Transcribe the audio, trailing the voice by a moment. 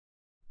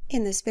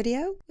In this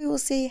video, we will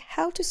see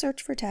how to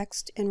search for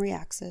text in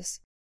Reaxys.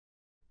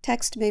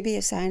 Text may be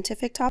a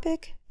scientific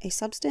topic, a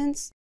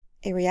substance,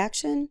 a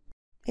reaction,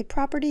 a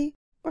property,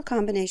 or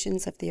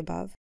combinations of the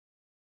above.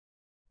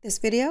 This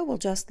video will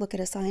just look at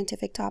a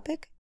scientific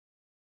topic.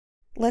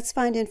 Let's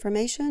find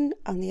information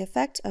on the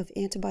effect of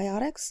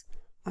antibiotics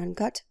on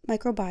gut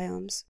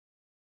microbiomes.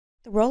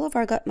 The role of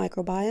our gut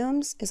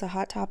microbiomes is a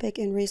hot topic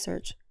in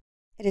research.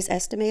 It is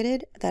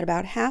estimated that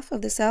about half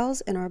of the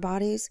cells in our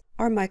bodies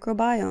are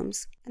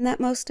microbiomes, and that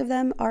most of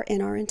them are in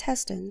our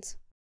intestines.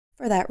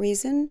 For that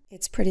reason,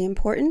 it's pretty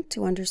important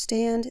to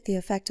understand the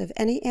effect of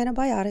any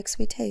antibiotics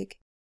we take.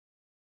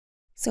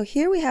 So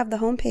here we have the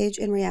home page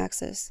in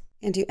Reaxys,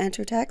 and you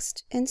enter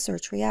text and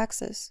search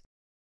Reaxys.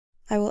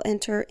 I will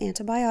enter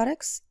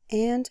antibiotics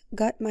and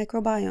gut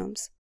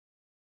microbiomes,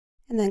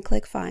 and then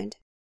click Find.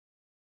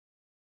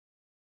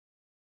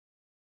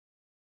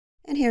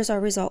 And here's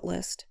our result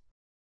list.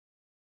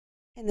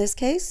 In this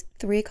case,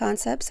 3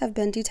 concepts have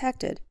been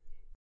detected: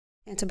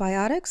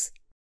 antibiotics,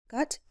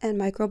 gut, and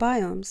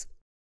microbiomes.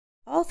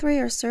 All 3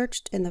 are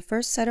searched in the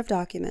first set of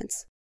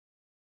documents.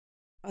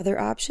 Other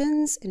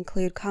options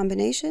include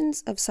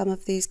combinations of some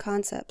of these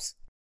concepts.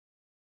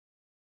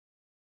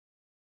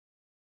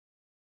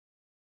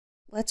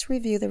 Let's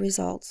review the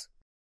results.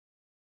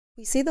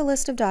 We see the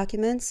list of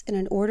documents in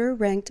an order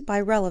ranked by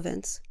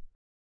relevance.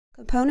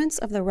 Components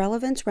of the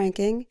relevance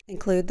ranking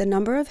include the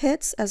number of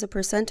hits as a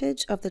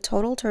percentage of the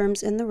total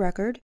terms in the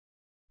record,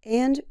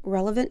 and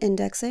relevant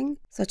indexing,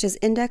 such as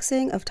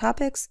indexing of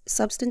topics,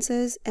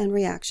 substances, and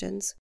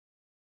reactions.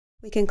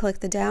 We can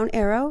click the down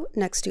arrow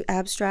next to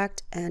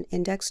abstract and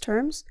index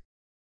terms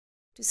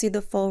to see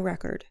the full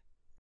record.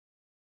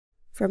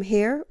 From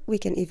here, we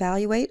can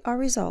evaluate our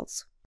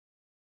results.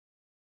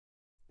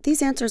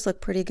 These answers look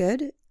pretty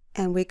good,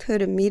 and we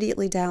could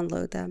immediately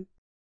download them.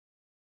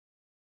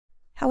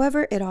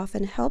 However, it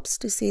often helps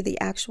to see the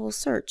actual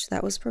search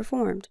that was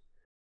performed.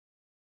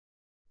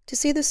 To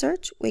see the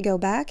search, we go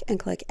back and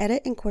click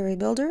Edit in Query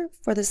Builder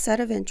for the set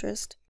of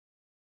interest.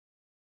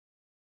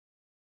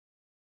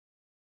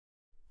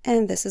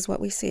 And this is what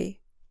we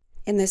see.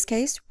 In this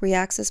case,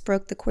 Reaxys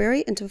broke the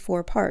query into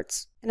 4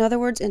 parts, in other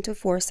words, into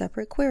 4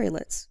 separate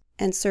querylets,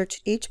 and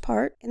searched each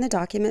part in the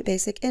Document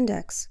Basic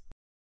Index.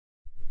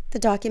 The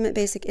Document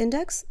Basic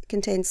Index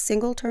contains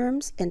single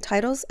terms in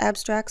titles,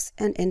 abstracts,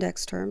 and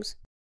index terms.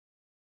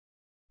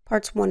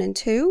 Parts 1 and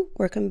 2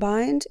 were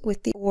combined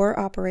with the OR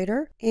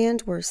operator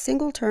and were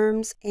single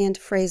terms and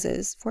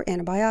phrases for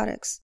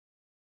antibiotics.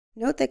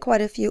 Note that quite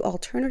a few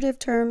alternative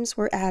terms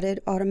were added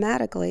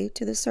automatically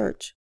to the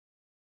search.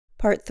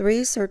 Part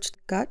 3 searched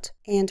gut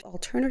and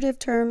alternative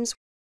terms.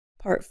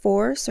 Part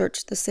 4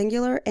 searched the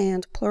singular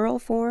and plural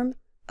form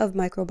of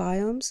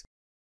microbiomes.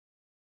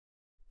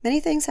 Many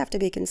things have to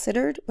be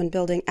considered when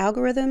building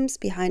algorithms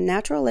behind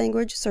natural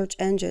language search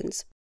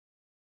engines.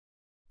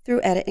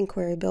 Through Edit in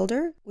Query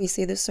Builder, we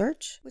see the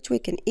search, which we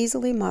can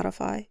easily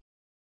modify.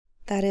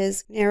 That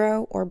is,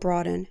 narrow or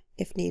broaden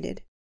if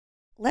needed.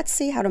 Let's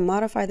see how to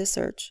modify the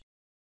search.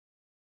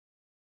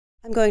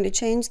 I'm going to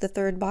change the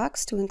 3rd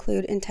box to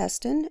include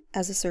intestine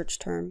as a search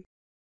term.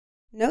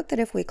 Note that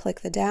if we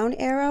click the down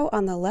arrow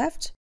on the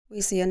left,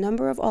 we see a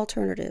number of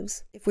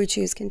alternatives. If we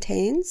choose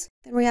contains,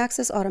 then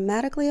Reaxys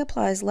automatically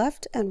applies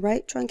left and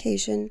right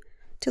truncation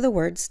to the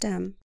word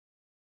stem.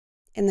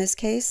 In this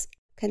case,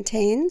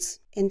 contains,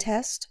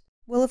 intest,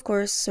 will of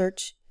course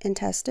search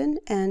intestine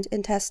and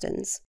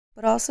intestines,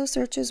 but also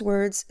searches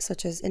words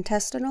such as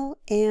intestinal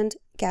and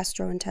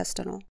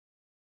gastrointestinal.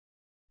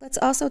 Let's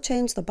also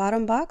change the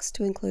bottom box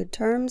to include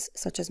terms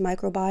such as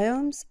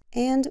microbiomes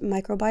and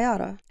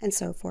microbiota, and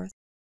so forth.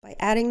 By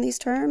adding these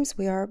terms,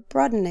 we are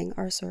broadening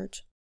our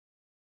search.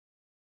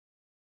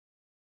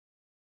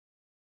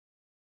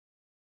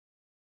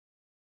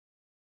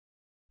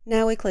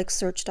 Now we click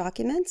Search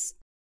Documents,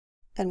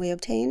 and we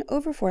obtain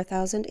over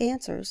 4,000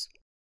 answers.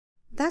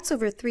 That's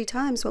over 3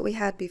 times what we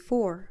had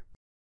before.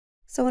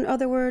 So in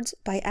other words,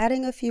 by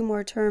adding a few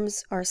more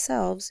terms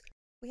ourselves,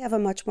 we have a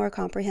much more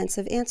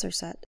comprehensive answer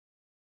set.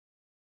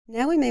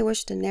 Now we may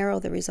wish to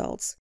narrow the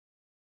results.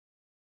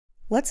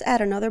 Let's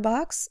add another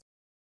box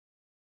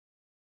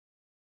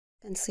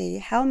and see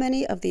how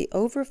many of the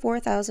over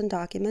 4,000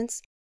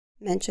 documents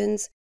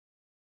mentions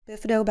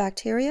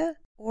bifidobacteria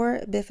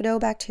or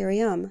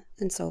bifidobacterium,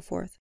 and so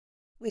forth.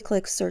 We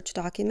click Search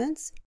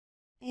Documents,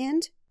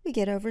 and we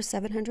get over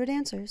 700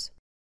 answers.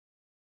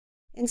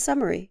 In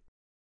summary,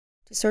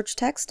 to search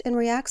text in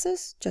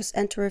Reaxys, just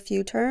enter a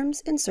few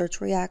terms in Search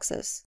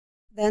Reaxys.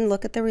 Then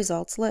look at the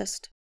results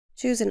list.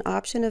 Choose an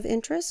option of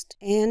interest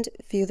and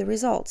view the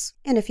results.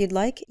 And if you'd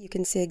like, you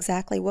can see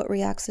exactly what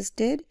Reaxys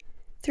did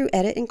through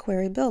Edit in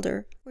Query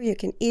Builder, where you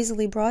can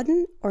easily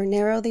broaden or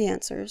narrow the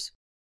answers.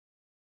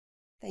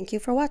 Thank you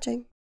for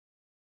watching.